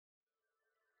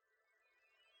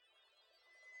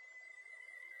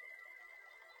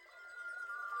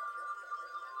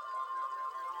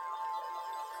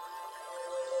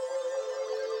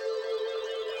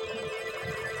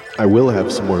I will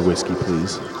have some more whiskey,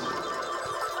 please.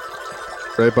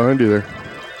 Right behind you there.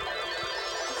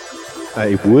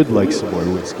 I would like some more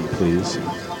whiskey, please.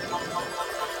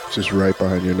 Just right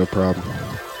behind you, no problem.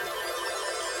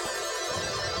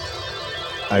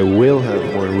 I will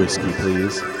have more whiskey,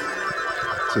 please.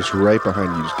 Just right behind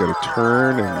you. You just got to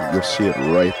turn and you'll see it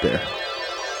right there.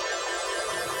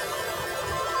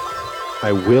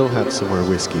 I will have some more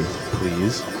whiskey,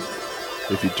 please.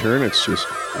 If you turn, it's just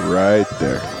right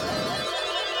there.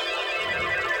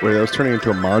 Wait, that was turning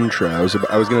into a mantra. I was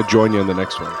going to join you on the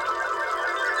next one.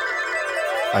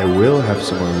 I will have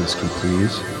some more whiskey,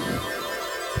 please.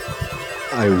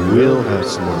 I will have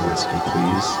some more whiskey,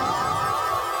 please.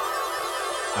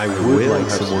 I would like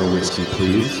some more whiskey,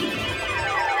 please.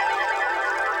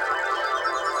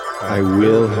 I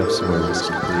will have some more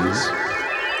whiskey, please.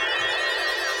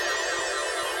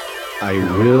 I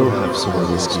will have some more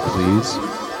whiskey, please.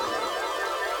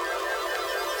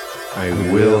 I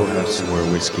will have some more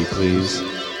whiskey, please.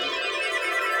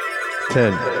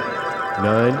 10,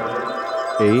 9,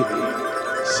 8,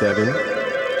 7,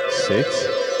 6,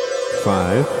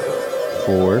 5,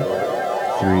 4,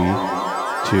 3,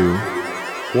 2,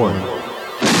 1.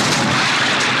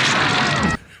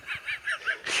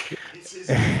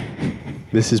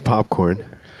 This is popcorn.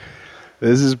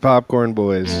 This is Popcorn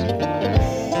Boys.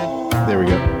 There we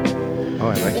go. Oh,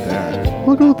 I like that.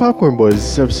 Welcome to the Popcorn Boys.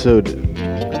 This episode,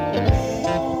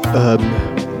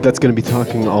 that's going to be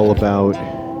talking all about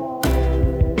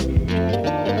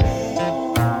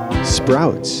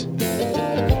Sprouts.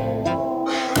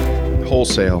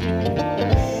 Wholesale.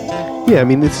 Yeah, I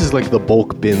mean, this is like the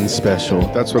bulk bin special.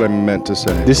 That's what I meant to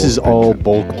say. This is all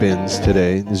bulk bins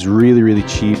today. This is really, really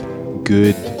cheap,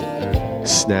 good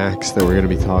snacks that we're going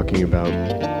to be talking about.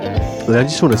 And I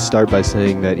just want to start by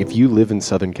saying that if you live in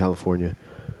Southern California,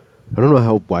 I don't know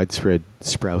how widespread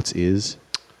Sprouts is.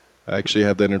 I actually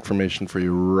have that information for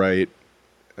you right.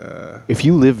 If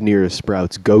you live near a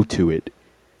Sprouts, go to it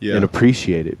Yeah. and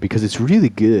appreciate it because it's really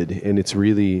good and it's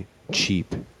really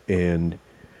cheap. And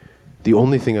the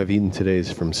only thing I've eaten today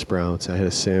is from Sprouts. I had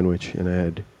a sandwich and I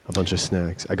had a bunch of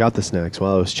snacks. I got the snacks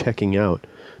while I was checking out.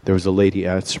 There was a lady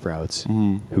at Sprouts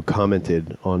who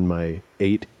commented on my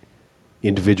 8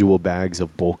 individual bags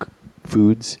of bulk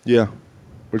foods. Yeah.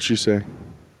 What'd she say?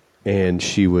 And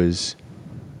she was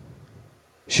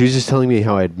just telling me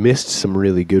how I'd missed some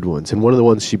really good ones. And one of the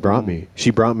ones she brought me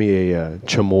a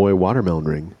chamoy watermelon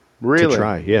ring. Really? To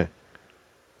try, yeah.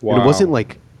 Wow. And it wasn't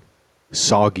like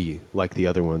soggy like the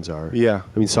other ones are. Yeah.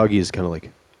 I mean, soggy is kind of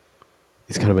like,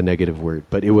 it's kind of a negative word,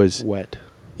 but it was Wet.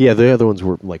 Yeah, the other ones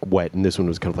were like wet, and this one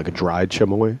was kind of like a dried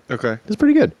chamoy. Okay. It was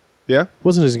pretty good. Yeah?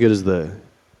 Wasn't as good as the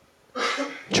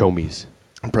chomies.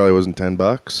 It probably wasn't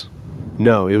 $10.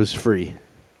 No, it was free.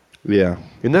 Yeah.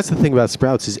 And that's the thing about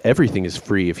Sprouts is everything is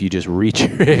free if you just reach your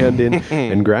hand in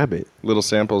and grab it. Little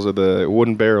samples of the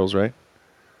wooden barrels, right?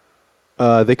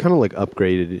 They kind of like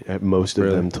upgraded at most of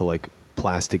Really? them to like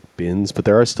plastic bins, but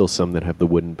there are still some that have the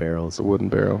wooden barrels. The wooden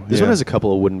barrel. This yeah. one has a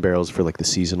couple of wooden barrels for like the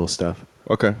seasonal stuff.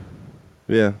 Okay.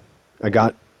 Yeah. I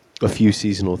got a few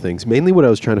seasonal things. Mainly what I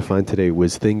was trying to find today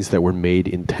was things that were made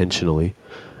intentionally.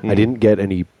 I didn't get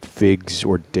any figs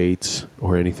or dates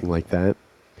or anything like that.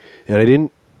 And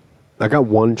I got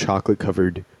one chocolate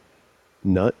covered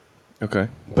nut, Okay.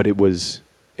 but it was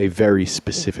a very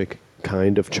specific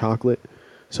kind of chocolate.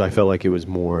 So I felt like it was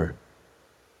a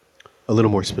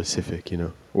little more specific, you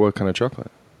know. What kind of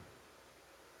chocolate?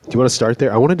 Do you want to start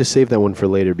there? I wanted to save that one for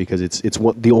later because it's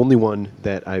the only one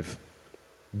that I've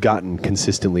gotten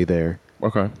consistently there.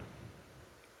 Okay.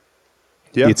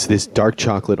 Yeah. It's this dark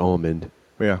chocolate almond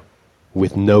Yeah.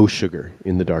 with no sugar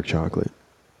in the dark chocolate.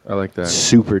 I like that.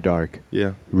 Super dark.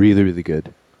 Yeah. Really, really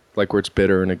good. Like where it's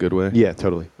bitter in a good way? Yeah,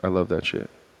 totally. I love that shit.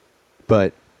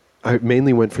 But I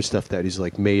mainly went for stuff that is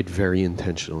like made very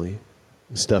intentionally.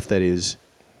 Stuff that is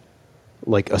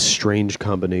like a strange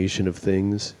combination of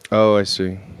things Oh, I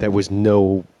see. that was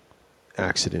no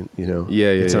accident, you know?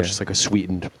 Yeah, yeah, It's not yeah. just like a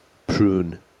sweetened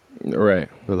prune Right.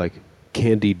 or like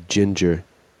candied ginger,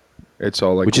 It's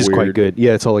all like which is weird, quite good.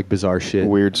 Yeah, it's all like bizarre shit.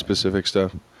 Weird specific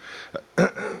stuff.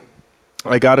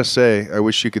 I gotta say, I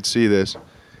wish you could see this.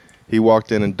 He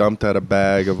walked in and dumped out a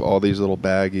bag of all these little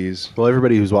baggies. Well,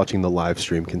 everybody who's watching the live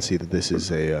stream can see that this is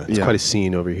it's Yeah. quite a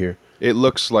scene over here. It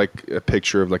looks like a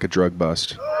picture of like a drug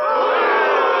bust.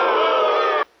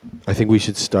 I think we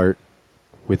should start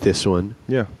with this one.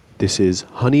 Yeah. This is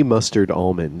honey mustard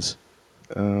almonds.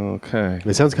 Okay.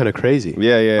 It sounds kind of crazy.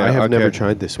 Yeah, yeah, I have okay. never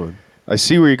tried this one. I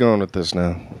see where you're going with this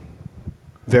now.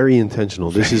 Very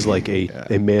intentional. This is like Yeah.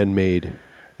 a man-made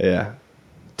Yeah.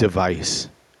 device.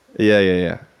 Yeah, yeah,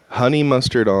 yeah. Honey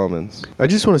mustard almonds. I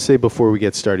just want to say before we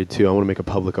get started, too, I want to make a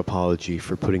public apology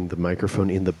for putting the microphone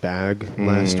in the bag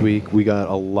last week. We got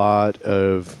a lot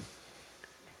of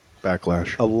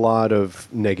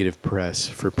negative press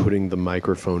for putting the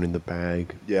microphone in the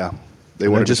bag. Yeah.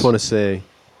 I just want to say,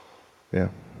 yeah,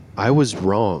 I was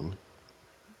wrong.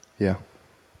 Yeah.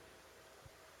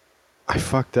 I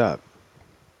fucked up.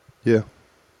 Yeah.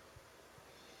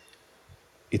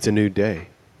 It's a new day.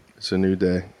 It's a new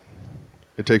day.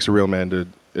 It takes a real man to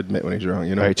admit when he's wrong,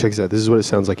 you know? All right, check this out. This is what it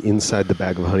sounds like inside the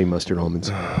bag of honey mustard almonds.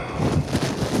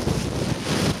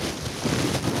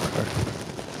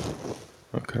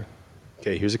 Okay.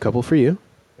 Okay, here's a couple for you.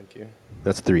 Thank you.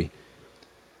 That's 3.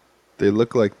 They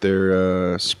look like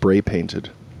they're spray painted.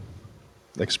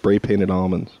 Like spray painted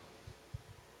almonds.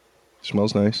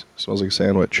 Smells nice. Smells like a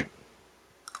sandwich.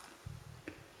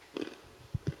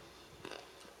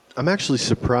 I'm actually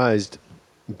surprised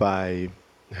by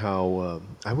how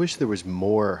I wish there was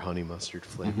more honey mustard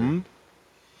flavor. Mm-hmm.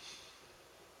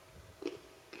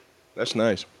 That's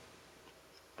nice.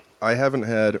 I haven't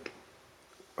had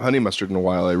honey mustard in a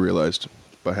while, I realized,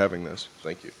 by having this.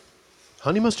 Thank you.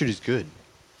 Honey mustard is good.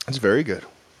 It's very good.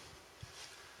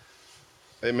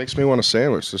 It makes me want a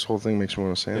sandwich. This whole thing makes me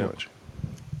want a sandwich.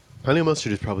 Yeah. Honey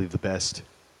mustard is probably the best,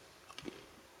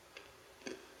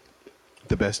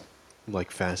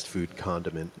 like, fast food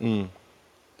condiment. Mm.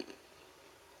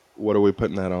 What are we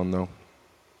putting that on, though?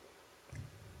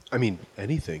 I mean,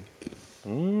 anything.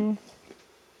 Mm.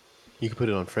 You could put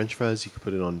it on French fries. You could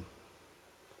put it on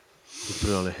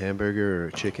a hamburger or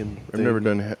a chicken. I've never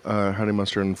done honey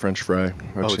mustard and French fry.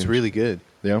 It's really good.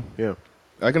 Yeah? Yeah.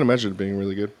 I can imagine it being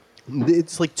really good.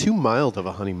 It's like too mild of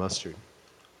a honey mustard.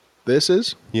 This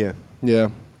is? Yeah. Yeah.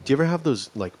 Do you ever have those,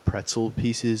 like, pretzel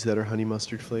pieces that are honey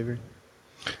mustard flavored?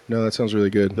 No, that sounds really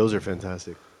good. Those are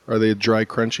fantastic. Are they a dry,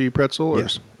 crunchy pretzel? Or Yeah.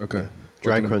 Okay. Yeah.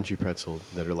 Dry, crunchy pretzel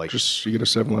that are like... Just, you get a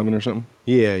 7-Eleven or something?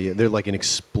 Yeah. They're like an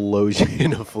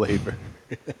explosion of flavor.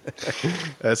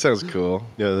 That sounds cool.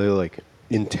 No, they're like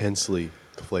intensely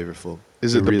flavorful.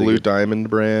 Is They're it the really Blue good. Diamond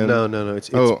brand? No. It's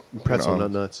pretzel,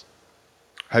 not nuts.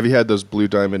 Have you had those Blue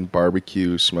Diamond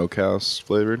barbecue smokehouse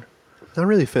flavored? Not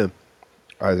really a fan.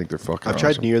 I think they're fucking I've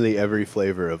awesome. tried nearly every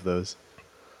flavor of those.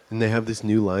 And they have this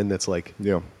new line that's like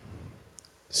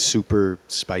super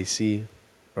spicy.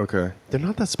 Okay. They're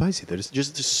not that spicy. They're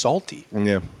just salty.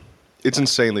 Yeah. It's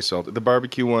insanely salty. The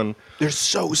barbecue one, They're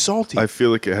so salty. I feel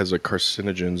like it has like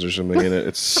carcinogens or something in it.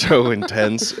 It's so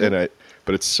intense, but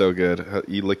it's so good.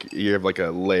 You have like a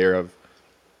layer of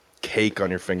cake on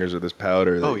your fingers with this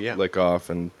powder that you lick off,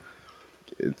 and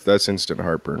that's instant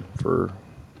heartburn for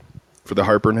the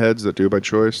heartburn heads that do it by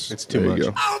choice. It's too there much. You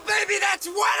go. Oh, baby, that's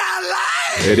what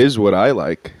I like! It is what I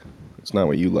like. It's not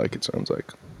what you like, it sounds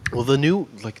like. Well, the new,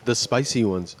 like the spicy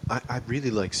ones, I really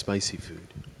like spicy food.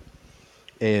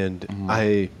 And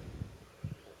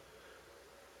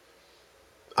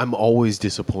I'm always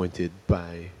disappointed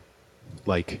by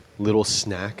like little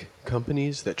snack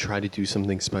companies that try to do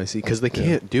something spicy because they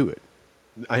can't do it.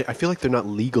 I feel like they're not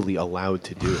legally allowed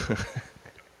to do it.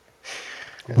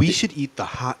 We should eat the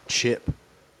hot chip.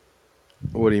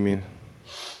 What do you mean?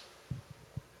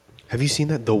 Have you seen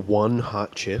that? The one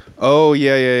hot chip? Oh,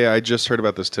 yeah. I just heard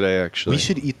about this today, actually. We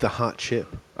should eat the hot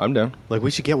chip. I'm down. Like,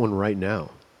 we should get one right now.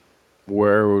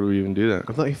 Where would we even do that?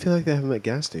 I feel like they have them at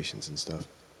gas stations and stuff.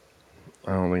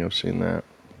 I don't think I've seen that.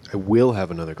 I will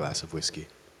have another glass of whiskey.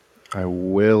 I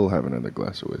will have another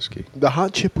glass of whiskey. The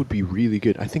hot chip would be really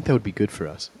good. I think that would be good for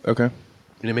us. Okay.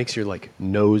 And it makes your, like,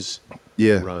 nose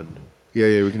run.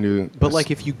 Yeah, we can do But,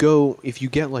 like, if you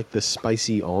get, like, the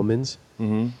spicy almonds,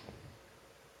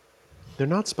 they're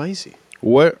not spicy.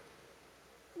 What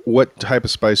type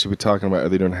of spice are we talking about? Are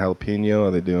they doing jalapeno?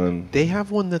 Are they doing... They have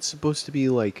one that's supposed to be,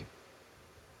 like,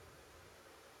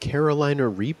 Carolina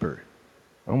Reaper.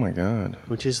 Oh, my God.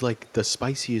 Which is, like, the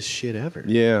spiciest shit ever.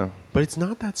 Yeah. But it's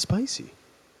not that spicy.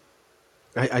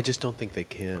 I just don't think they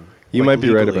can. You Like, might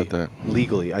be right about that.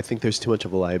 Legally, I think there's too much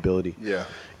of a liability. Yeah.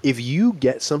 If you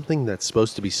get something that's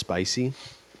supposed to be spicy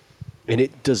and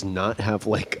it does not have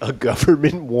like a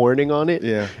government warning on it,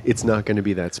 it's not going to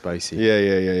be that spicy.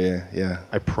 Yeah.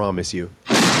 I promise you.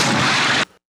 I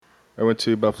went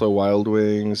to Buffalo Wild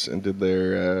Wings and did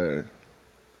their,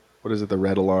 what is it, the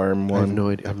Red Alarm one? I have no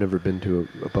idea. I've never been to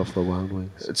a Buffalo Wild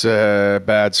Wings. It's a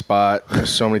bad spot. There's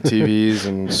so many TVs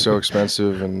and so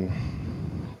expensive, and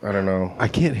I don't know. I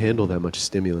can't handle that much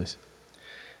stimulus.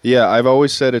 Yeah, I've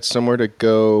always said it's somewhere to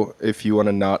go if you want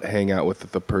to not hang out with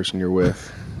the person you're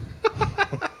with.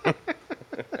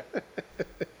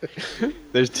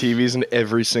 There's TVs in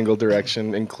every single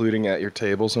direction, including at your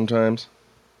table sometimes.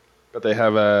 But they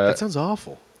have a... That sounds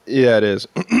awful. Yeah, it is.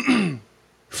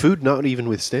 food not even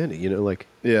withstanding, like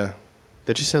Yeah.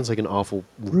 that just sounds like an awful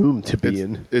room to be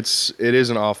in. It is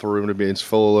an awful room to be in. It's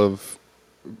full of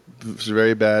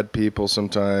very bad people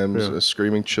sometimes,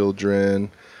 screaming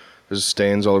children. There's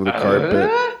stains all over the carpet.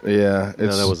 Yeah.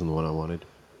 No, that wasn't the one I wanted.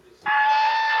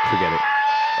 Forget it.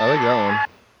 I like that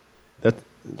one.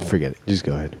 Forget it. Just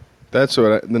go ahead. That's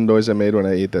the noise I made when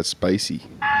I ate that spicy.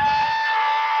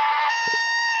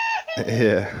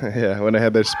 Yeah, when I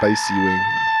had that spicy wing.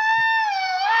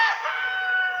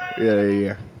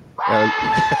 Yeah.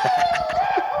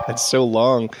 That's so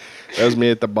long. That was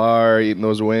me at the bar eating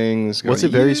those wings. Was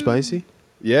it very spicy?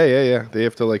 Yeah. They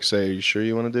have to say, "Are you sure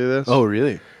you want to do this?" Oh,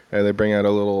 really? And they bring out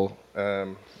a little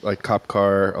cop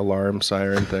car alarm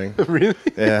siren thing. Really?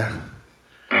 Yeah.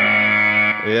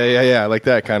 Yeah, like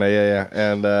that kind of, yeah.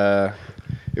 And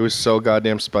it was so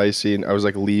goddamn spicy, and I was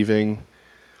leaving,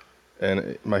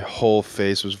 and my whole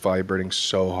face was vibrating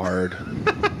so hard.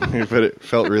 But it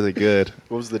felt really good.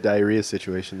 What was the diarrhea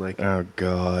situation like? Oh,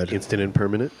 God. Instant and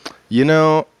permanent?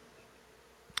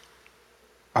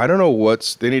 I don't know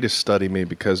they need to study me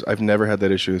because I've never had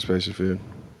that issue with spicy food.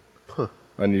 Huh.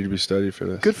 I need to be studied for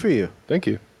this. Good for you. Thank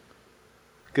you.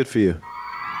 Good for you.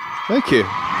 Thank you.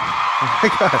 Oh, my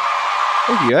God.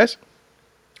 Thank you, guys.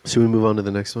 Should we move on to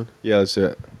the next one? Yeah, that's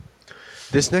it.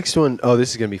 This next one,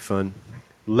 this is going to be fun.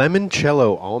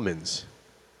 Limoncello almonds.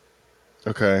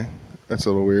 Okay. That's a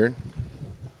little weird.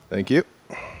 Thank you.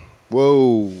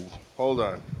 Whoa. Hold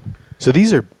on. So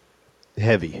these are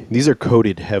heavy. These are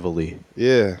coated heavily.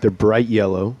 Yeah. They're bright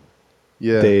yellow.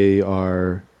 Yeah. They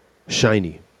are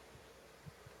shiny.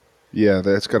 Yeah,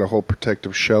 that's got a whole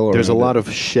protective shell around it. There's a lot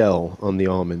of shell on the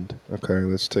almond. Okay,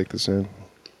 let's take this in.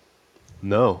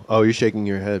 No. Oh, you're shaking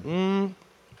your head.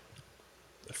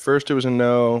 At first it was a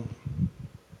no.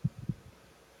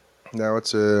 Now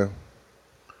it's a...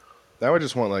 Now I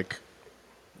just want,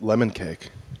 lemon cake.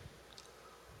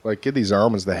 Get these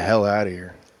almonds the hell out of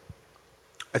here.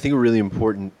 I think a really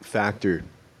important factor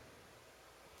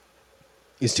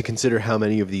is to consider how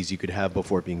many of these you could have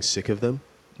before being sick of them.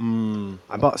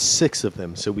 I bought 6 of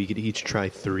them, so we could each try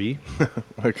 3.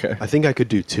 Okay. I think I could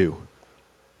do 2.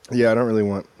 Yeah, I don't really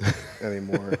want any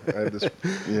more. I have this...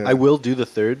 Yeah. I will do the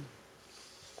 3rd,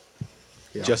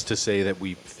 just to say that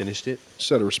we finished it.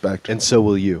 Just out of respect. And so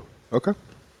will you. Okay.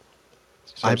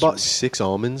 I bought 6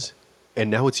 almonds,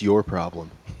 and now it's your problem.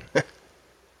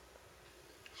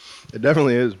 It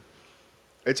definitely is.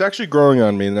 It's actually growing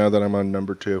on me now that I'm on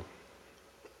number 2.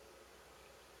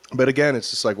 But again, it's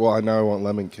just now I want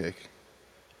lemon cake.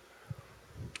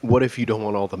 What if you don't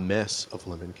want all the mess of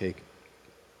lemon cake?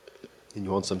 And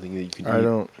you want something that you can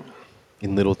eat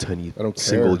in little tiny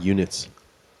single units.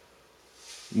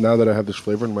 Now that I have this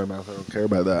flavor in my mouth, I don't care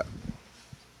about that.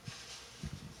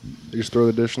 You just throw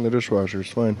the dish in the dishwasher. It's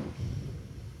fine.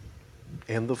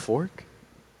 And the fork?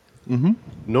 Mm-hmm.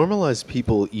 Normalize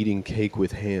people eating cake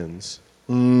with hands.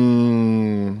 I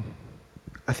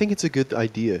think it's a good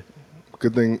idea.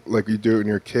 Good thing, you do it when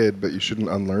you're a kid, but you shouldn't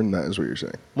unlearn that, is what you're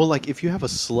saying. Well, if you have a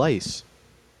slice,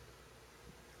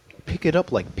 pick it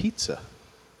up like pizza.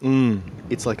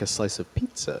 It's like a slice of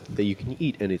pizza that you can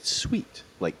eat, and it's sweet,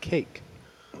 like cake.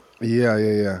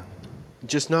 Yeah.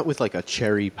 Just not with a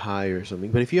cherry pie or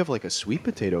something, but if you have a sweet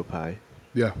potato pie,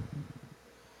 Yeah.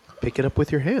 pick it up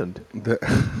with your hand.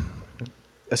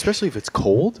 Especially if it's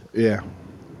cold, Yeah.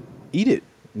 eat it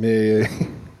Yeah.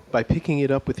 by picking it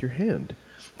up with your hand.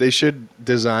 They should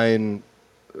design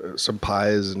some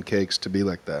pies and cakes to be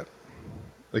like that.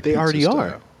 They already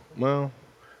are. Well,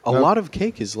 a lot of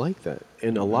cake is like that,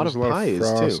 and a lot of pie is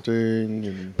frosting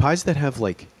too. And Pies that have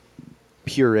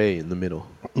puree in the middle.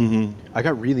 Mm-hmm. I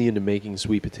got really into making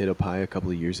sweet potato pie a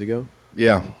couple of years ago.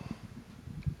 Yeah.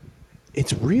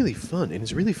 It's really fun, and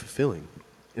it's really fulfilling.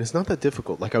 And it's not that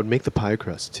difficult. I would make the pie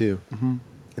crust, too. Mm-hmm.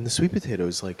 And the sweet potato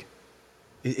is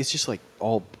it's just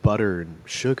all butter and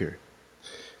sugar.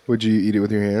 Would you eat it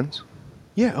with your hands?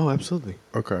 Yeah, oh, absolutely.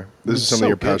 Okay. This is It's something so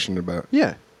you're good. passionate about.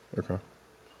 Yeah. Okay.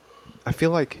 I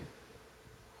feel like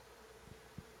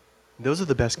those are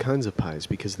the best kinds of pies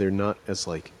because they're not as,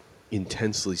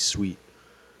 intensely sweet.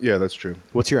 Yeah, that's true.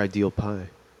 What's your ideal pie?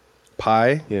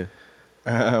 Pie? Yeah.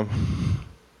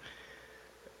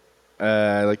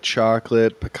 I like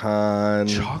chocolate, pecan.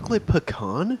 Chocolate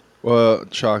pecan? Well,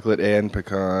 chocolate and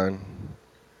pecan.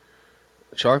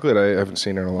 Chocolate I haven't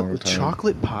seen in a long time.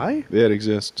 Chocolate pie? Yeah, it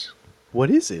exists. What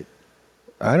is it?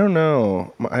 I don't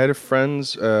know. I had a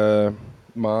friend's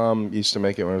mom used to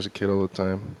make it when I was a kid all the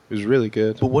time. It was really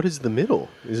good. But what is the middle?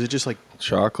 Is it just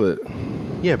chocolate?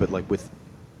 Yeah, but with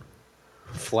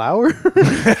flour?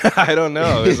 I don't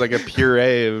know. It was a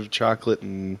puree of chocolate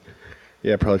and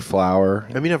probably flour.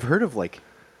 I mean, I've heard of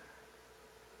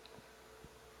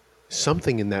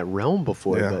something in that realm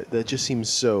before, Yeah. but that just seems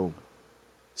so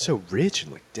rich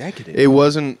and like decadent. It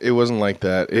wasn't like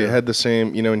that. It Yeah. had the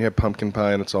same, when you have pumpkin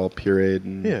pie and it's all pureed.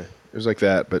 And Yeah. It was like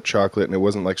that, but chocolate, and it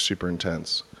wasn't like super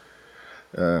intense.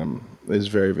 It was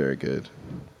very, very good.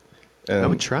 I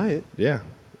would try it. Yeah,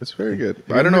 it's very good.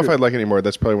 you I don't know ever if heard- I'd like it anymore.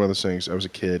 That's probably one of those things. I was a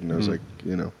kid, and I was like,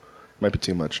 might be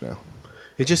too much now.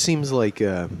 It just seems like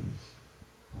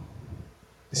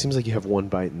you have one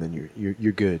bite and then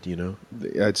you're good, you know?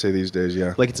 I'd say these days,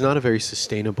 yeah. Like it's not a very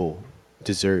sustainable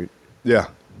dessert. Yeah.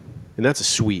 And that's a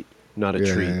sweet, not a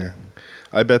treat. Yeah.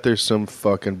 I bet there's some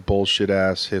fucking bullshit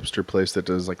ass hipster place that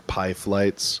does like pie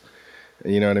flights.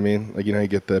 You know what I mean? Like, you know, you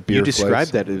get the beer You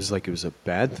described flights. that as like it was a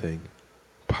bad thing.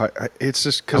 It's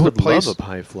just I because the would place. love a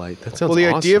pie flight. That sounds Well, the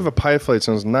awesome. idea of a pie flight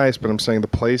sounds nice, but I'm saying the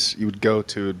place you would go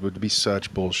to would be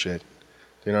such bullshit.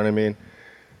 Do you know what I mean?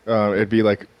 It'd be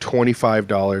like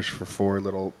 $25 for 4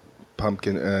 little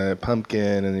pumpkin, and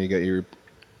then you get your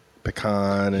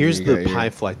pecan. And Here's you the get your- pie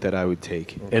flight that I would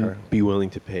take Okay. and be willing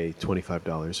to pay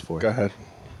 $25 for. Go ahead.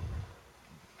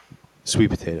 Sweet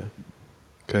potato.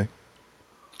 Okay.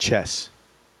 Chess.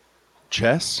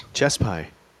 Chess? Chess pie.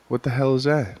 What the hell is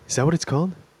that? Is that what it's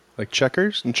called? Like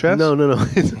checkers and chess? No.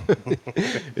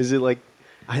 Is it like...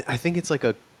 I think it's like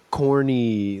a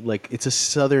corny... Like, it's a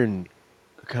southern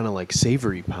kind of like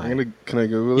savory pie. Can I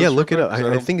Google this? Yeah, real look it quick? up. 'Cause I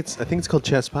don't- think it's called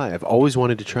chess pie. I've always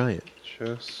wanted to try it.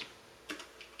 Chess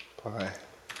pie.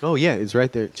 Oh yeah, it's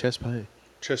right there. Chess pie.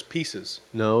 Chess pieces.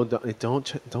 No,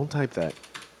 don't type that.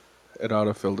 It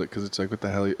autofilled it because it's like, what the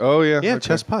hell? Oh, yeah. Yeah, okay.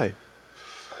 chess pie.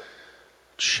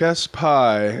 Chess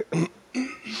pie.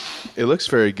 It looks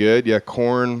very good. Yeah,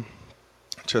 corn.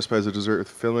 Chess pie is a dessert with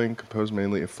filling composed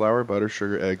mainly of flour, butter,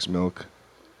 sugar, eggs, milk.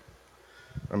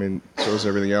 I mean, so is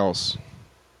everything else.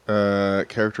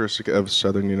 Characteristic of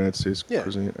southern United States Yeah.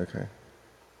 cuisine. Okay.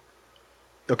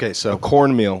 Okay, so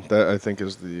Cornmeal. That I think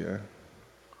is the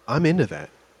I'm into that.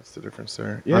 that's the difference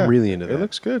there. I'm really into that. It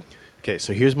looks good. Okay,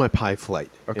 so here's my pie flight,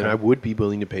 Okay. and I would be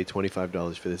willing to pay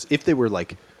 $25 for this if they were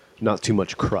like not too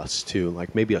much crust too,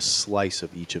 like maybe a slice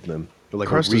of each of them, or like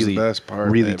Crust a is the really, best part,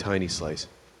 really babe. tiny slice.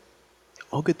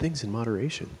 All good things in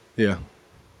moderation, Yeah.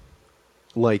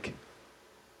 like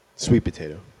sweet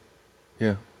potato,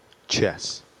 Yeah.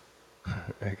 chess.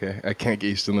 Okay. I can't get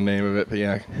used to the name of it, but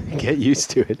yeah. Get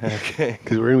used to it, Okay.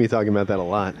 because we're gonna be talking about that a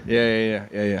lot.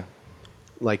 Yeah.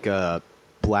 Like a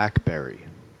blackberry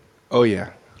Oh yeah.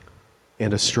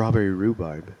 and a strawberry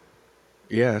rhubarb.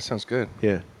 Yeah, that sounds good.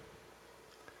 Yeah.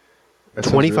 That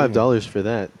sounds really good. $25 for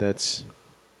that. That's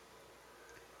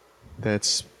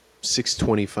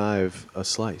 $6.25 a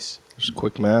slice. Just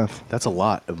quick math. That's a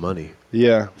lot of money.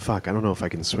 Yeah. Fuck, I don't know if I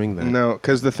can swing that. No,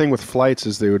 because the thing with flights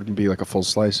is they would be like a full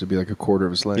slice. It'd be like a quarter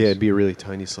of a slice. Yeah, it'd be a really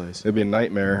tiny slice. It'd be a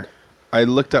nightmare. I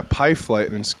looked up pie flight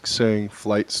and it's saying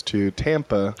flights to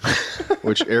Tampa,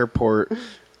 which airport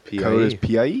code is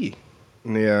PIE.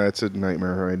 Yeah, it's a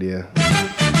nightmare idea.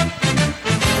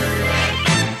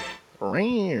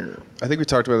 I think we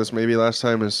talked about this maybe last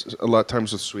time. Is a lot of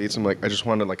times with sweets, I'm like, I just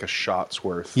wanted like a shot's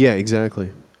worth. Yeah,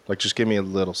 exactly. Like, just give me a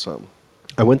little something.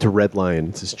 I went to Red Lion.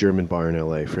 It's this German bar in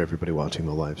LA for everybody watching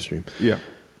the live stream. Yeah.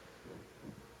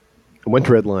 I went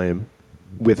to Red Lion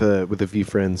with a few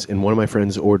friends, and one of my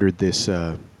friends ordered this.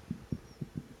 They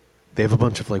have a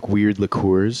bunch of like weird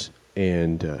liqueurs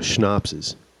and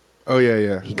schnapses. Oh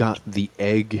yeah. He got the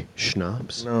egg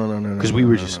schnapps. No. Because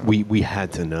we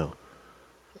had to know.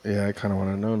 Yeah, I kind of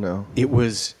want to know now. It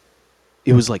was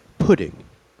like pudding.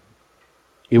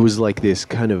 It was like this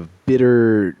kind of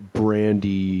bitter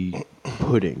brandy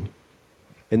pudding,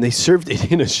 and they served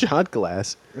it in a shot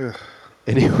glass, Ugh.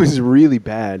 and it was really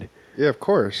bad. Yeah, of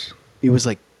course. It was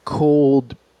like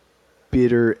cold,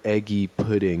 bitter, eggy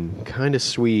pudding, kind of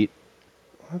sweet.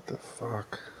 What the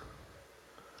fuck?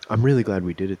 I'm really glad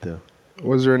we did it though.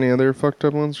 Was there any other fucked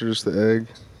up ones, or just the egg?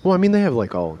 Well, I mean, they have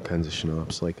like all kinds of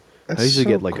schnapps. Like That's I usually so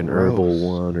get like an herbal gross.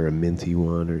 one or a minty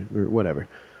one or whatever.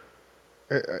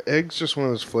 Egg's just one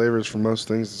of those flavors for most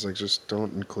things. It's like, just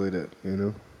don't include it, you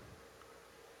know?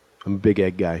 I'm a big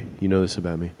egg guy. You know this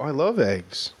about me. Oh, I love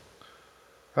eggs.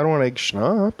 I don't want egg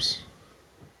schnapps.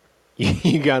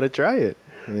 You gotta try it.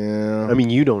 Yeah. I mean,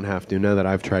 you don't have to now that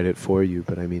I've tried it for you,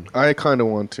 but I mean, I kind of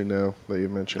want to now that you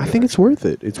mentioned I it. think it's worth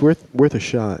it. It's worth a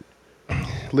shot.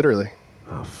 Literally.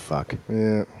 Oh fuck.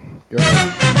 Yeah. Go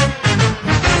ahead.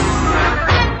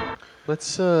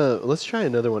 Let's try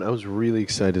another one. I was really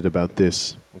excited about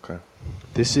this. Okay.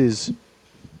 This is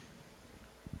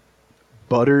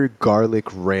butter garlic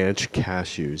ranch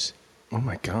cashews. Oh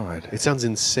my god. It sounds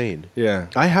insane. Yeah.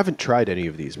 I haven't tried any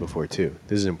of these before too.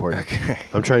 This is important. Okay.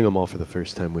 I'm trying them all for the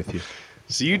first time with you.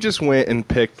 So you just went and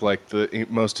picked like the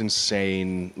most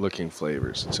insane looking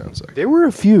flavors, it sounds like. There were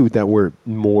a few that were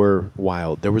more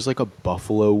wild. There was like a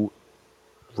Buffalo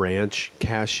Ranch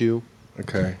cashew.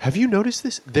 Okay. Have you noticed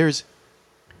this? There's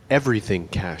everything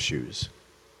cashews.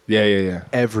 Yeah.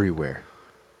 Everywhere.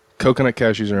 Coconut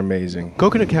cashews are amazing.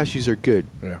 Coconut cashews are good.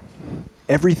 Yeah.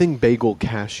 Everything bagel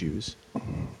cashews.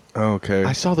 Oh, okay.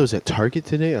 I saw those at Target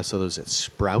today. I saw those at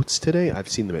Sprouts today. I've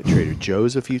seen them at Trader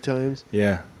Joe's a few times.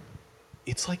 Yeah.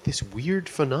 It's like this weird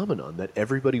phenomenon that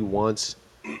everybody wants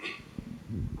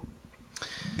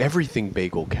everything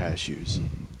bagel cashews.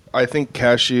 I think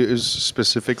cashews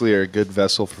specifically are a good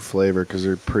vessel for flavor because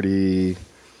they're pretty...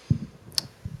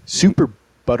 Super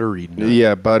buttery nut.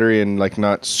 Yeah, buttery and like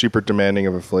not super demanding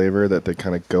of a flavor that they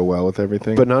kind of go well with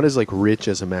everything. But not as like rich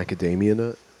as a macadamia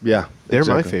nut. Yeah. They're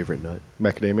my exactly. favorite nut.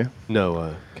 Macadamia?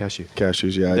 No, cashew.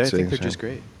 Cashews, yeah, I'd I say. think they're so. just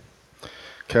great.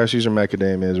 Cashews or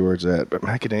macadamia is where it's at. But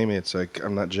macadamia, it's like,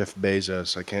 I'm not Jeff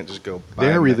Bezos. I can't just go buy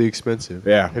They're them. really expensive.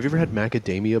 Yeah. Have you ever had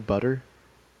macadamia butter?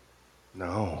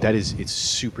 No. It's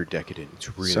super decadent.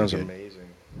 It's really Sounds good. amazing.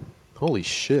 Holy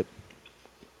shit.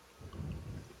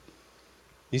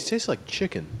 These taste like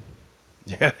chicken.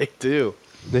 Yeah, they do.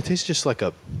 They taste just like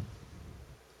a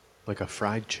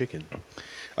fried chicken.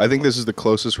 I think this is the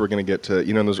closest we're going to get to,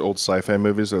 in those old sci-fi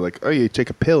movies, they're like, oh, you take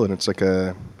a pill and it's like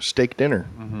a steak dinner.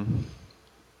 Mm-hmm.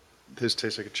 This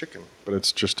tastes like a chicken, but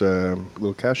it's just a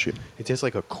little cashew. It tastes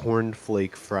like a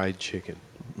cornflake fried chicken.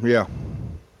 Yeah.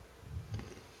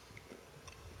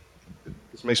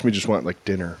 This makes me just want, like,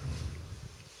 dinner.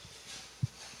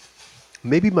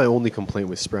 Maybe my only complaint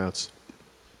with Sprouts.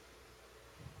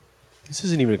 This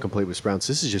isn't even a complaint with Sprouts.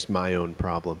 This is just my own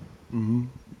problem. Mm-hmm.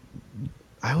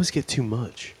 I always get too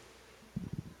much.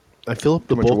 I fill up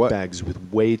the Too much of bulk what? bags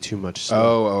with way too much stuff.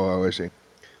 Oh, I see.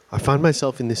 I find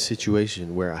myself in this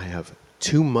situation where I have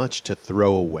too much to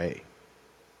throw away,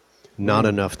 not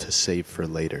enough to save for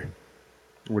later.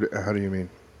 How do you mean?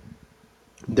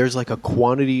 There's like a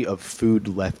quantity of food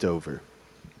left over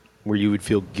where you would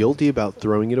feel guilty about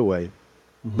throwing it away,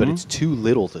 but it's too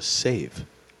little to save.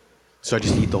 So I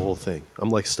just eat the whole thing. I'm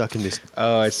like stuck in this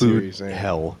I see what food you're saying.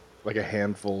 hell. Like a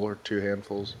handful or two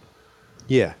handfuls?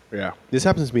 Yeah. Yeah. This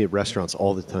happens to me at restaurants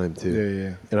all the time too.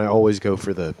 Yeah. And I always go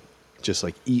for the just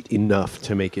like eat enough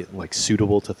to make it like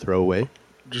suitable to throw away.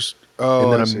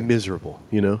 And then I'm miserable,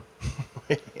 Yeah.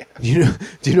 Do you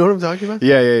know what I'm talking about?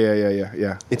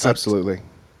 Yeah. It's absolutely.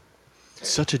 It's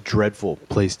such a dreadful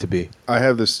place to be. I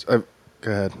have this. Go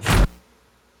ahead.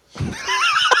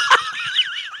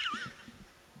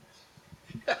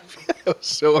 That was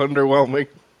so underwhelming.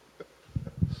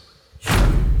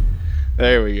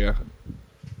 There we go.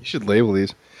 You should label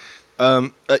these.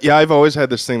 Yeah, I've always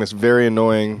had this thing that's very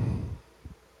annoying.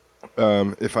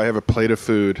 If I have a plate of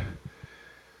food,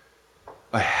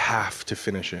 I have to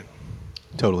finish it.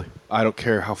 Totally. I don't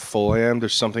care how full I am.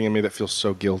 There's something in me that feels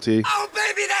so guilty. Oh,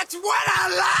 baby, that's what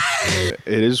I like!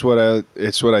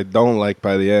 It's what I don't like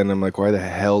by the end. I'm like, why the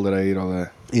hell did I eat all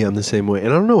that? Yeah, I'm the same way. And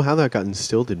I don't know how that got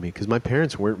instilled in me because my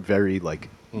parents weren't very like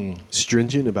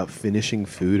stringent about finishing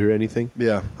food or anything.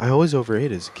 Yeah. I always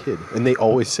overate as a kid. And they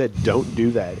always said, don't do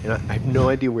that. And I have no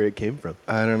idea where it came from.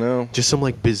 I don't know. Just some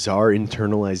like bizarre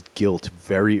internalized guilt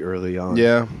very early on.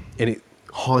 Yeah. And it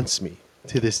haunts me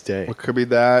to this day. It could be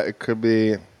that. It could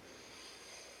be... I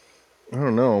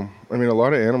don't know. I mean, a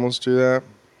lot of animals do that.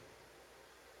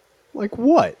 Like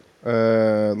what?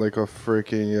 Like a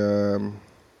freaking...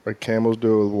 like camels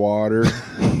do it with water.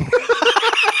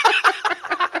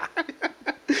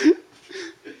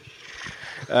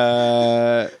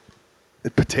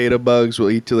 Potato bugs will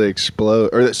eat till they explode.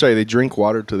 Or, sorry, they drink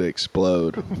water till they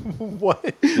explode.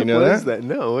 What? You know What that? is that?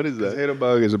 No, what is that? Potato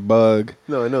bug is a bug.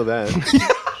 No, I know that.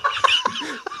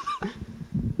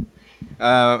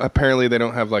 Apparently they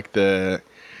don't have like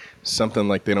something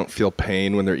like they don't feel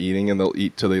pain when they're eating and they'll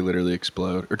eat till they literally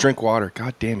explode. Or drink water.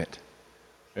 God damn it.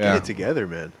 Get it together,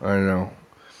 man. I know.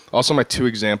 Also, my two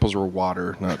examples were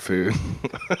water, not food.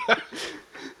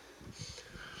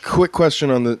 Quick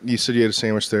question on you said you had a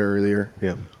sandwich there earlier.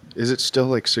 Yeah. Is it still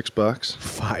like $6?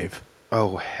 $5.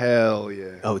 Oh, hell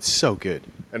yeah. Oh, it's so good.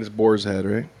 And it's boar's head,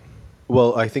 right?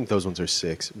 Well, I think those ones are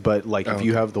 $6. But like if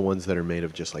you okay. have the ones that are made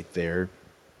of just like their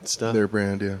stuff. Their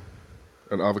brand, yeah.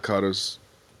 And avocados.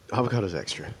 Avocado's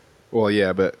extra. Well,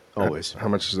 yeah, but Always. How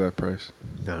much is that price?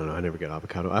 I don't know. I never get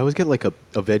avocado. I always get like a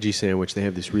veggie sandwich. They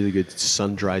have this really good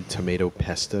sun-dried tomato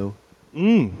pesto.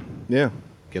 Yeah.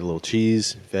 Get a little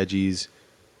cheese, veggies,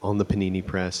 on the panini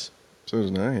press.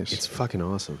 Sounds nice. It's fucking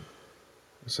awesome.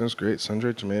 It sounds great.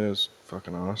 Sun-dried tomatoes,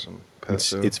 fucking awesome.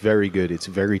 Pesto. It's very good. It's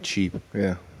very cheap.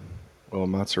 Yeah. Well,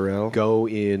 mozzarella. Go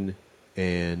in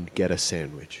and get a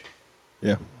sandwich.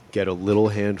 Yeah. Get a little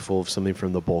handful of something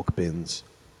from the bulk bins.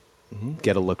 Mm-hmm.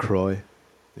 Get a LaCroix.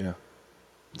 Yeah.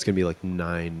 It's going to be like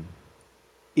 $9,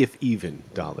 if even,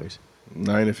 dollars.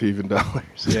 $9 if even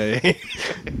dollars. Yeah.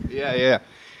 Yeah.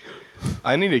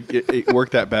 I need to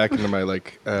work that back into my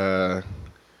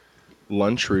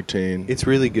lunch routine. It's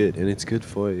really good, and it's good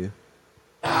for you.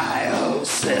 It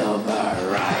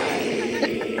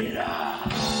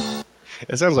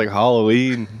sounds like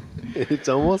Halloween. It's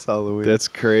almost Halloween. That's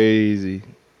crazy.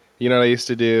 You know what I used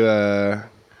to do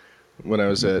when I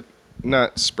was at,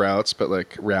 not Sprouts, but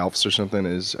like Ralph's or something,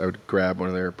 is I would grab one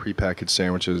of their prepackaged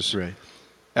sandwiches. Right.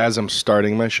 As I'm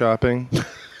starting my shopping,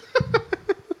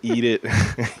 eat it.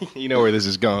 You know where this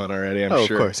is going already, I'm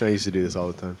sure. Of course. I used to do this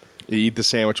all the time. You eat the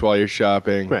sandwich while you're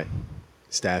shopping. Right.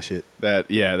 Stash it.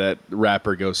 That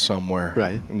wrapper goes somewhere.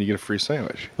 Right. And you get a free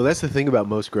sandwich. Well, that's the thing about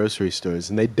most grocery stores,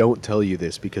 and they don't tell you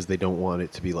this because they don't want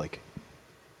it to be like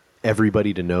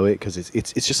everybody to know it, because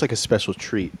it's just like a special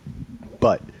treat.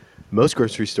 But most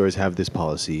grocery stores have this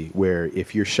policy where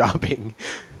if you're shopping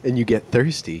and you get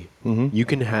thirsty, you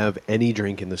can have any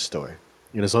drink in the store.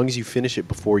 And as long as you finish it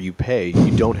before you pay,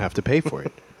 you don't have to pay for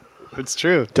it. It's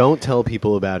true. Don't tell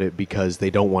people about it because they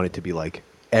don't want it to be like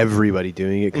everybody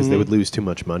doing it, because they would lose too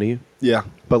much money. Yeah.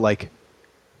 But like,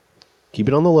 keep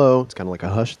it on the low. It's kind of like a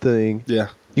hush thing. Yeah.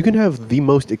 You can have the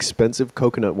most expensive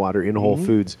coconut water in Whole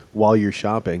Foods while you're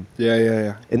shopping.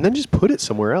 Yeah. And then just put it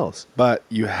somewhere else. But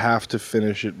you have to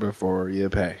finish it before you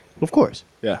pay. Of course.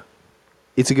 Yeah.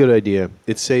 It's a good idea.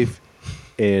 It's safe.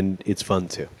 And it's fun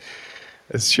too.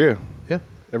 It's true. Yeah.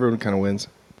 Everyone kind of wins.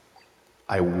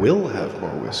 I will have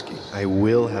more whiskey. I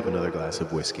will have another glass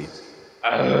of whiskey.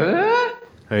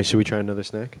 All right, should we try another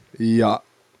snack? Yeah.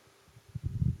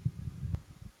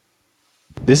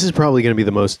 This is probably going to be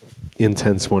the most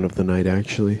intense one of the night,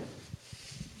 actually.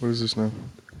 What is this now?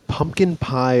 Pumpkin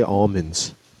pie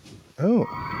almonds. Oh.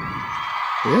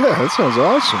 Yeah, that sounds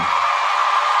awesome.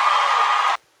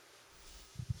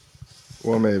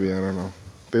 Well, maybe. I don't know.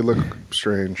 They look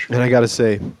strange. And I got to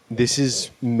say, this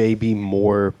is maybe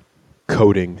more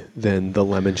coating than the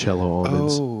limoncello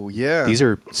almonds. Oh, yeah. These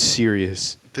are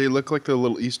serious. They look like the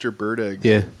little Easter bird eggs.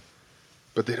 Yeah.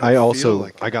 But they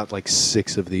don't I got like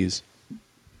 6 of these.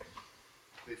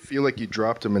 They feel like you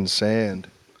dropped them in sand.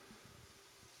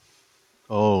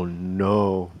 Oh,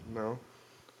 no. No?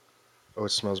 Oh, it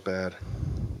smells bad.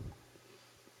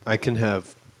 I can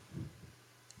have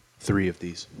 3 of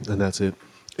these, and that's it.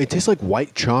 It tastes like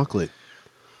white chocolate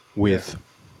with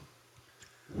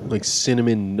like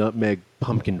cinnamon, nutmeg,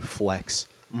 pumpkin flecks.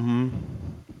 I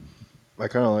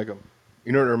kind of like them.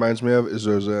 You know what it reminds me of is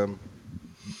those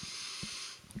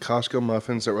Costco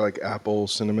muffins that were like apple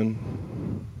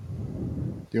cinnamon.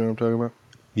 Do you know what I'm talking about?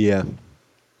 Yeah.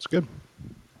 It's good.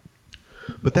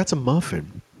 But that's a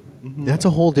muffin. That's a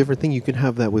whole different thing. You can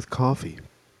have that with coffee.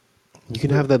 You can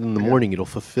have that in the morning. It'll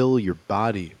fulfill your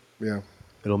body. Yeah.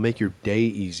 It'll make your day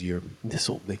easier. This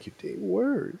will make your day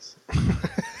worse.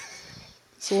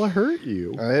 This will hurt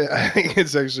you. I think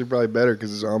it's actually probably better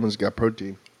because this almonds got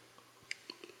protein.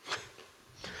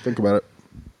 Think about it.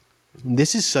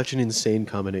 This is such an insane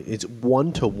combination. It's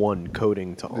 1-to-1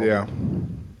 coating to almond. Yeah.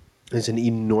 It's an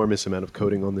enormous amount of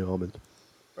coating on the almond.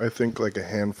 I think like a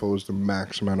handful is the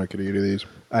max amount I could eat of these.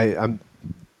 I'm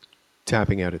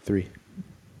tapping out at 3.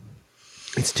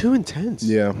 It's too intense.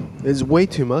 Yeah. There's way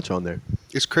too much on there.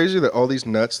 It's crazy that all these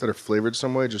nuts that are flavored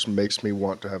some way just makes me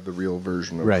want to have the real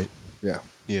version of it. Right. Yeah.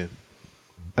 Yeah.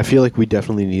 I feel like we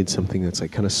definitely need something that's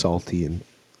like kind of salty and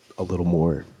a little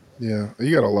more. Yeah.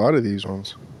 You got a lot of these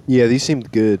ones. Yeah, these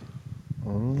seemed good.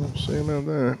 Oh, say about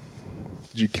that.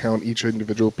 Did you count each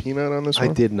individual peanut on this one?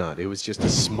 I did not. It was just a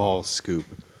small scoop.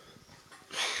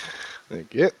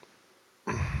 Thank you.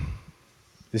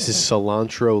 This is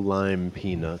cilantro lime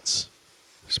peanuts.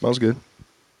 Smells good.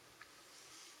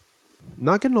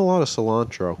 Not getting a lot of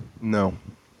cilantro. No.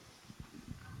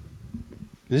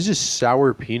 This is just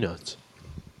sour peanuts.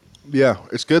 Yeah,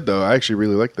 it's good though. I actually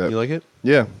really like that. You like it?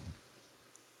 Yeah.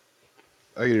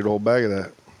 I could eat a whole bag of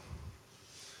that.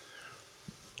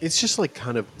 It's just like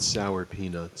kind of sour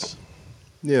peanuts.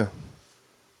 Yeah.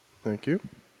 Thank you.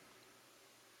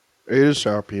 It is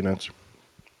sour peanuts.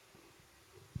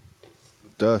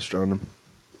 Dust on them.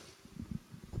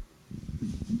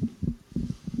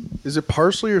 Is it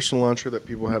parsley or cilantro that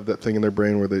people have that thing in their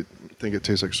brain where they think it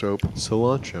tastes like soap?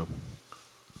 Cilantro.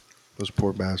 Those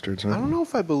poor bastards, huh? I don't know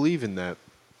if I believe in that.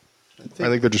 I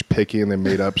think they're just picky and they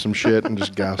made up some shit and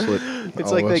just gaslit. It's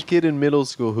all like of us. that kid in middle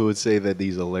school who would say that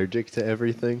he's allergic to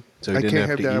everything. So he I didn't can't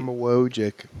have to that. eat. I'm a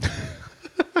Wojcik.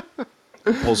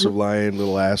 Impulsive lion,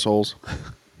 little assholes.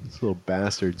 These little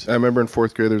bastards. I remember in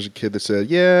 4th grade there was a kid that said,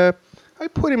 "Yeah, I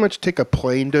pretty much take a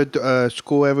plane to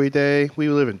school every day. We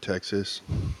live in Texas.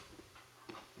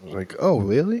 I was like, oh,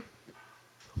 really?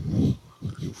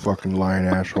 You fucking lying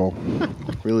asshole.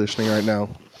 If you're listening right now,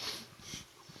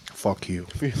 fuck you.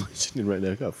 If you're listening right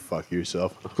now, go fuck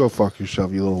yourself. Go fuck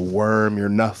yourself, you little worm. You're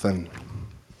nothing.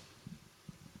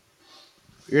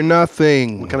 You're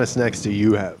nothing. What kind of snacks do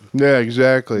you have? Yeah,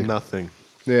 exactly. Nothing.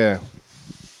 Yeah.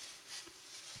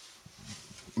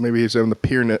 Maybe he's having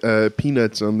the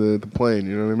peanuts on the plane,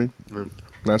 you know what I mean?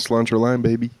 Not cilantro lime,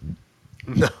 baby.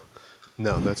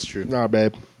 No, that's true. Nah,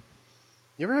 babe.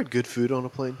 You ever had good food on a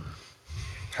plane?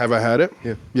 Have I had it?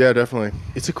 Yeah. Yeah, definitely.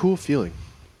 It's a cool feeling.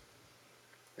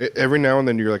 Every now and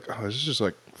then you're like, oh, this is just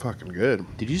like fucking good.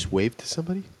 Did you just wave to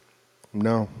somebody?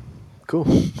 No. Cool.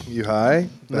 You high?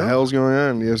 The No. hell's going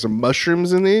on? You have some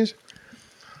mushrooms in these?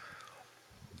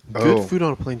 Good food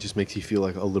on a plane just makes you feel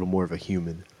like a little more of a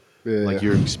human. Yeah. Like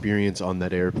your experience on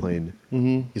that airplane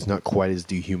is not quite as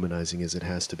dehumanizing as it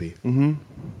has to be. Mm-hmm.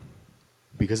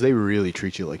 Because they really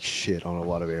treat you like shit on a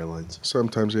lot of airlines.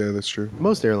 Sometimes, yeah, that's true.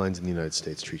 Most airlines in the United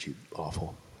States treat you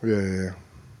awful. Yeah.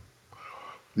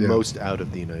 Most out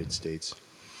of the United States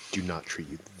do not treat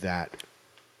you that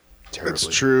terribly.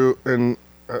 That's true. And,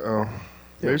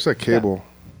 maybe it's that cable.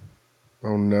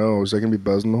 Yeah. Oh, no. Is that going to be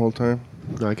buzzing the whole time?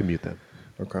 No, I can mute that.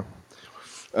 Okay.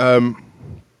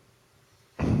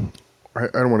 I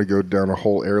don't want to go down a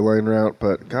whole airline route,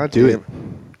 but goddamn. Do it.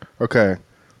 Okay.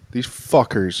 These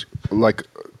fuckers, like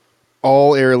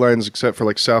all airlines except for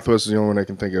like Southwest is the only one I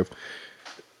can think of.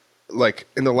 Like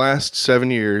in the last 7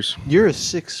 years, You're a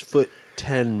 6'10"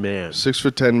 man.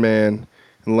 6'10" man,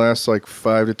 in the last like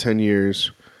 5 to 10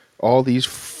 years, all these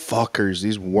fuckers,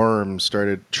 these worms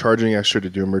started charging extra to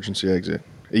do emergency exit.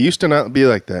 It used to not be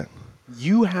like that.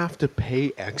 You have to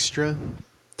pay extra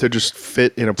To just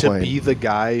fit in a to plane. be the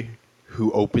guy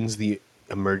who opens the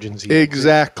emergency.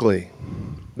 Exactly.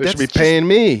 They should be That's paying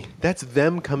me. That's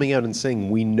them coming out and saying,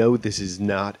 we know this is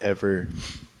not ever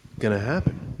going to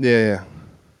happen. Yeah.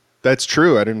 That's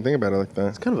true. I didn't think about it like that.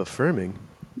 It's kind of affirming.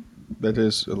 That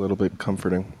is a little bit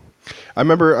comforting. I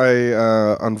remember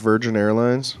on Virgin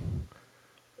Airlines,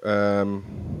 I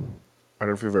don't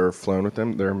know if you've ever flown with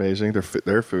them. They're amazing.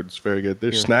 Their food's very good.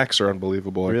 Their snacks are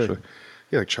unbelievable, actually. Really?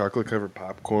 Yeah, like chocolate-covered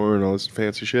popcorn, all this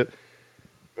fancy shit.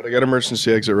 But I got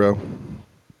emergency exit row.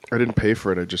 I didn't pay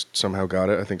for it. I just somehow got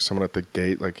it. I think someone at the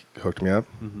gate hooked me up.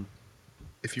 Mm-hmm.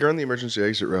 If you're on the emergency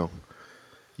exit row,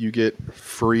 you get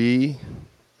free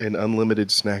and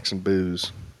unlimited snacks and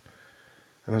booze.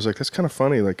 And I was like, that's kind of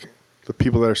funny. Like, the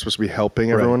people that are supposed to be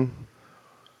helping everyone,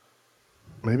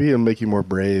 maybe it'll make you more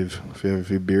brave if you have a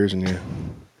few beers in you.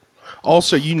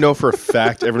 Also, you know for a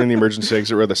fact everyone in the emergency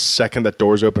exit row, the second that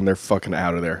doors open, they're fucking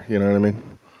out of there. You know what I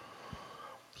mean?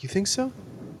 You think so?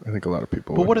 I think a lot of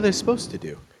people But would. what are they supposed to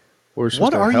do?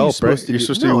 What are you supposed to do? You're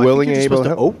supposed to be willing and able to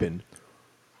help. Open.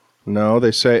 No,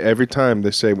 they say every time,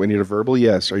 we need a verbal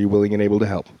yes. Are you willing and able to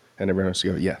help? And everyone has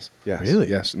to go, yes, Really?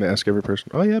 yes. And they ask every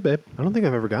person, oh, yeah, babe. I don't think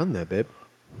I've ever gotten that, babe.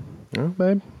 Oh,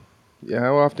 babe. Yeah,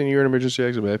 how often are you in emergency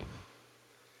exit, babe?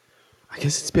 I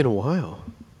guess it's been a while.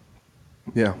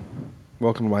 Yeah.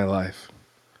 Welcome to my life.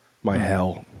 My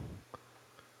hell.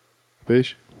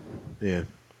 Fish? Yeah.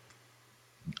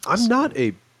 I'm not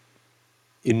a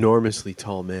enormously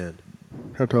tall man.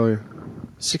 How tall are you?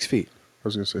 6 feet. I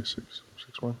was going to say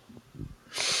 6'1".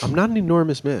 I'm not an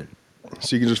enormous man.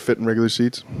 So you can just fit in regular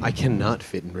seats? I cannot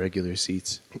fit in regular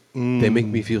seats. They make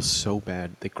me feel so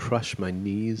bad. They crush my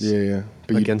knees. Yeah.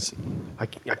 But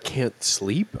I can't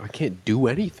sleep. I can't do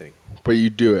anything. But you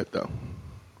do it, though.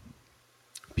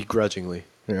 Begrudgingly.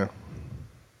 Yeah.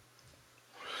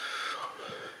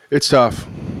 It's tough.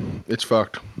 It's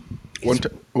fucked.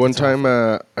 One time,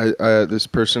 this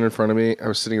person in front of me, I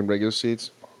was sitting in regular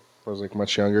seats. I was like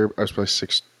much younger. I was probably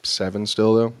 6'7"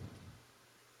 still, though.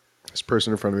 This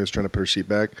person in front of me was trying to put her seat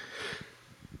back.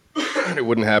 And it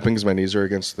wouldn't happen because my knees are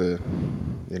against the,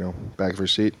 back of her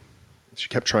seat. She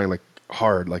kept trying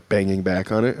hard, banging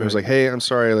back on it. I was like, hey, I'm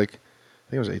sorry. I think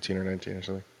I was 18 or 19 or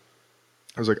something.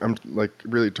 I was like, I'm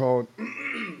really tall.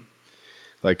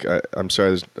 I'm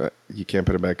sorry, you can't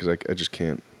put it back because I just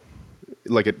can't.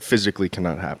 It physically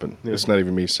cannot happen. Yeah. It's not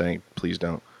even me saying, please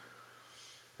don't.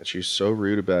 And she's so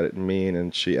rude about it and mean.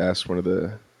 And she asked one of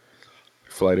the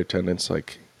flight attendants,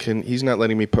 he's not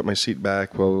letting me put my seat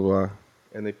back, blah, blah, blah.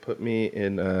 And they put me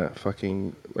in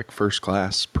fucking first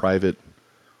class private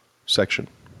section.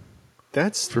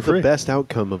 That's for the free. Best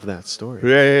outcome of that story.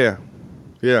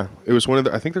 Yeah. It was one of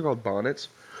I think they're called bonnets.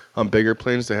 On bigger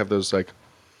planes, they have those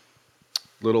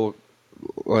little,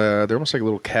 they're almost like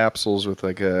little capsules with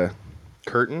a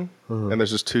curtain. And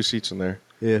there's just 2 seats in there.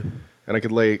 Yeah. And I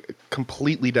could lay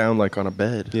completely down on a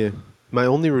bed. Yeah. My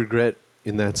only regret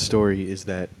in that story is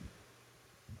that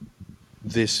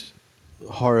this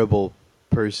horrible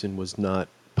person was not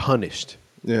punished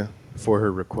Yeah. for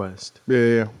her request.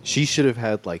 Yeah. She should have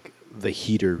had like the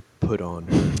heater put on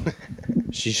her.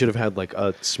 She should have had like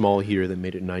a small heater that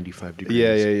made it 95 degrees.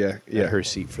 Yeah. At her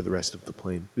seat for the rest of the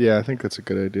plane. Yeah, I think that's a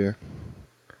good idea.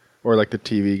 Or like the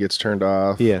TV gets turned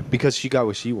off. Yeah, because she got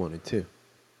what she wanted too.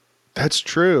 That's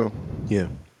true. Yeah.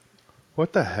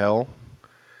 What the hell?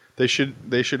 They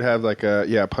should have like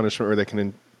a punishment where they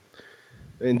can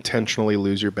intentionally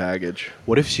lose your baggage.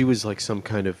 What if she was like some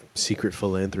kind of secret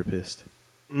philanthropist?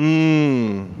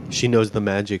 She knows the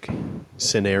magic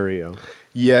scenario.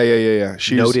 Yeah.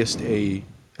 She noticed a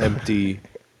empty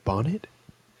bonnet.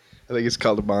 I think it's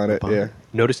called a bonnet. Yeah.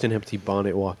 Noticed an empty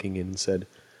bonnet walking in and said,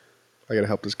 I gotta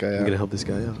help this guy out. I'm gonna help this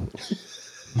guy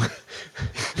out.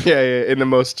 Yeah. In the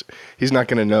most, he's not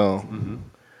gonna know. Mm-hmm.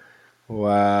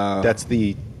 Wow. That's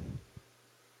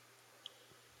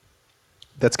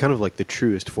kind of like the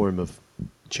truest form of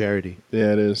charity.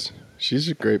 Yeah, it is. She's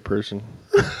a great person.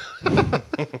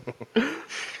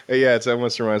 Yeah, it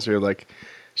almost reminds me of like,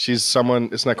 she's someone,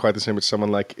 it's not quite the same, but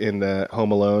someone like in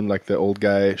Home Alone, like the old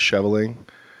guy shoveling.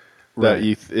 That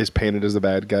is painted as the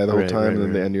bad guy the whole time, and then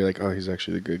in the end you're like, oh, he's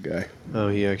actually the good guy. Oh,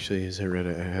 he actually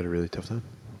had a really tough time.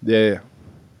 Yeah.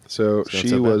 So she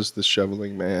so was the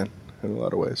shoveling man in a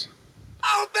lot of ways.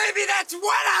 Oh, baby, that's what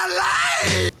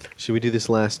I like! Should we do this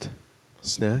last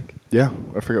snack? Yeah,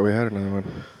 I forgot we had another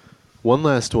one. One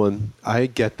last one. I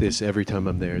get this every time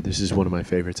I'm there. This is one of my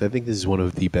favorites. I think this is one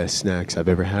of the best snacks I've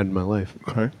ever had in my life.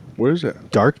 Okay. What is it?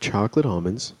 Dark chocolate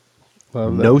almonds.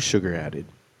 Love that. No sugar added.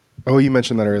 Oh, you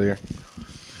mentioned that earlier.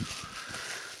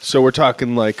 So we're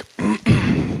talking like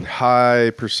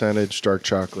high percentage dark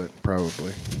chocolate,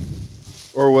 probably.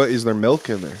 Or what? Is there milk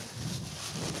in there?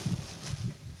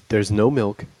 There's no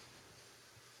milk,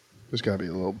 There's got to be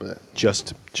a little bit.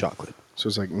 just chocolate. So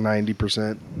it's like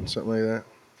 90%, something like that.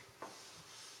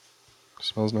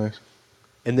 Smells nice.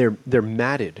 And they're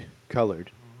matted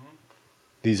colored.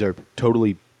 These are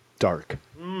totally dark.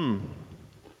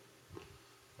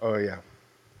 Oh, yeah.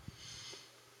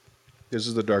 This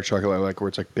is the dark chocolate I like, where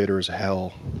it's like bitter as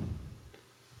hell.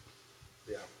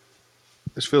 Yeah.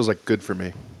 This feels like good for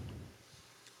me.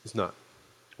 It's not.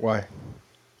 Why?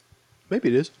 Maybe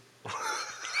it is.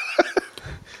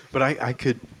 But I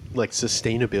could, like,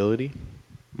 sustainability.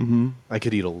 Mm-hmm. I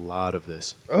could eat a lot of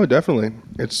this. Oh, definitely.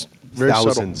 It's very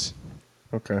Thousands.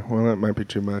 subtle. Okay, well, that might be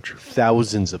too much.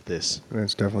 Thousands of this.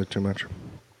 That's definitely too much.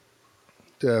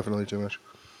 Definitely too much.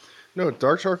 No,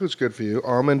 dark chocolate's good for you.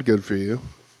 Almond, good for you.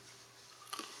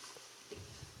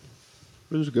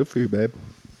 This is good for you, babe.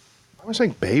 Why am I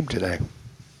saying babe today?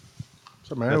 What's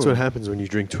the matter That's with what happens when you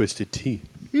drink twisted tea.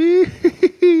 You're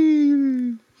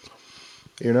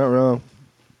not wrong.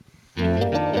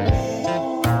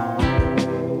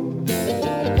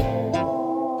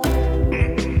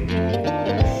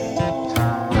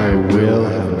 I will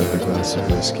have another glass of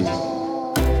whiskey.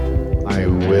 I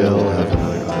will have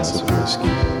another glass of whiskey.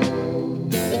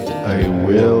 I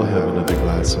will have another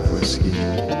glass of whiskey.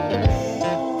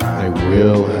 I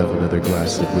will have another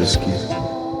glass of whiskey.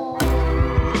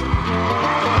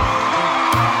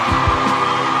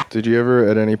 Did you ever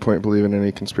at any point believe in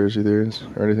any conspiracy theories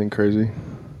or anything crazy?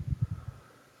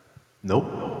 Nope.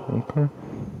 Okay.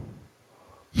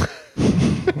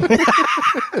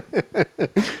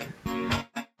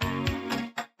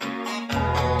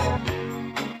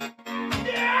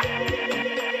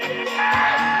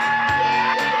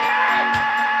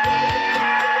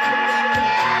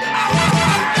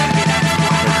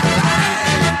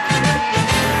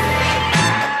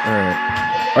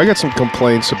 I got some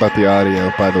complaints about the audio,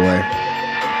 by the way.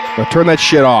 Now turn that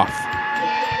shit off.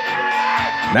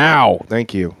 Now.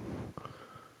 Thank you.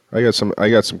 I got some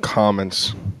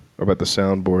comments about the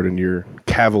soundboard and your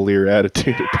cavalier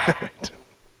attitude about it.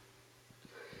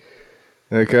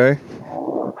 Okay?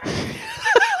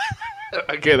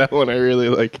 Okay, that one I really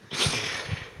like.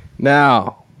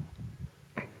 Now,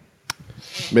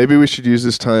 maybe we should use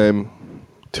this time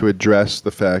to address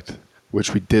the fact,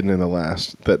 which we didn't in the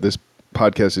last, that this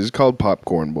podcast is called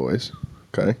Popcorn Boys,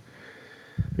 okay?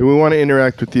 And we want to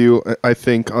interact with you, I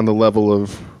think, on the level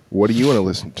of what do you want to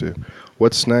listen to?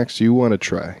 What snacks do you want to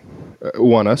try?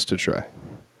 Want us to try?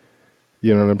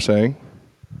 You know what I'm saying?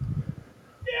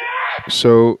 Yeah!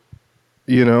 So,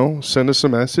 send us a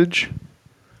message.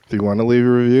 If you want to leave a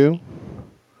review.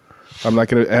 I'm not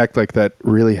going to act like that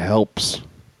really helps.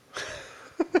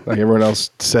 Like everyone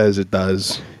else says it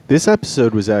does. This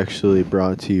episode was actually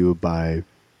brought to you by...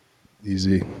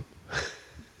 Easy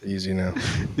now.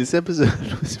 This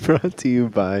episode was brought to you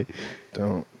by...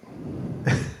 Don't.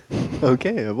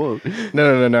 Okay, I won't.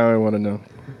 No. Now I want to know.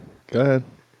 Go ahead.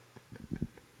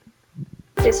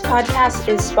 This podcast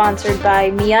is sponsored by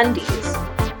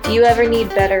MeUndies. Do you ever need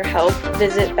better help?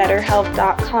 Visit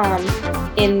betterhelp.com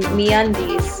in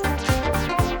MeUndies.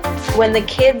 When the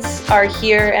kids are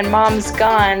here and mom's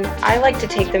gone, I like to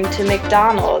take them to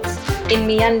McDonald's in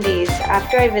MeUndies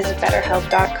after I visit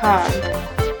betterhelp.com.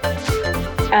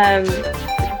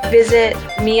 Visit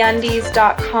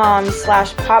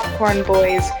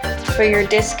MeUndies.com/popcornboys for your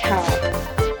discount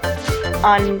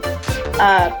on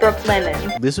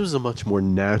Brooklinen. This was a much more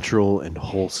natural and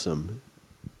wholesome,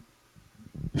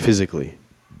 physically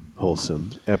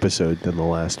wholesome episode than the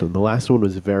last one. The last one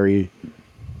was very,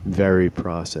 very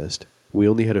processed. We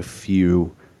only had a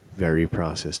few very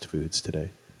processed foods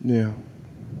today. Yeah.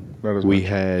 Not as We much.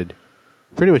 had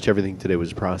pretty much everything today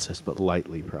was processed, but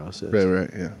lightly processed. Right,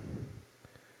 yeah.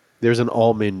 There's an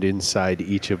almond inside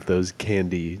each of those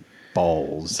candy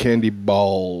balls. Candy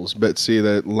balls. But see,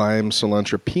 that lime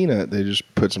cilantro peanut, they just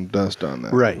put some dust on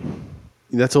that. Right.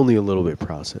 That's only a little bit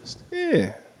processed.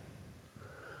 Yeah.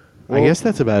 I guess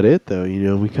that's about it, though. You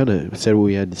know, we kind of said what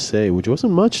we had to say, which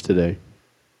wasn't much today.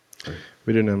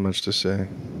 We didn't have much to say.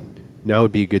 Now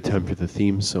would be a good time for the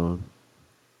theme song.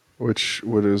 What is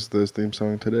the theme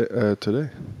song today?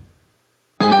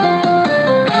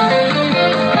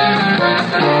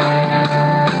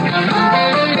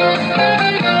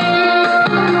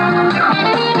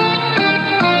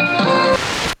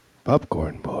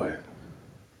 Popcorn Boy.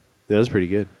 That was pretty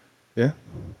good. Yeah?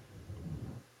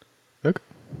 Okay.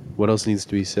 What else needs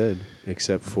to be said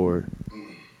except for...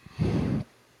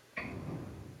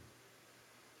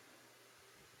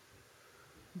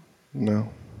 No.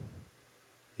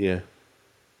 Yeah.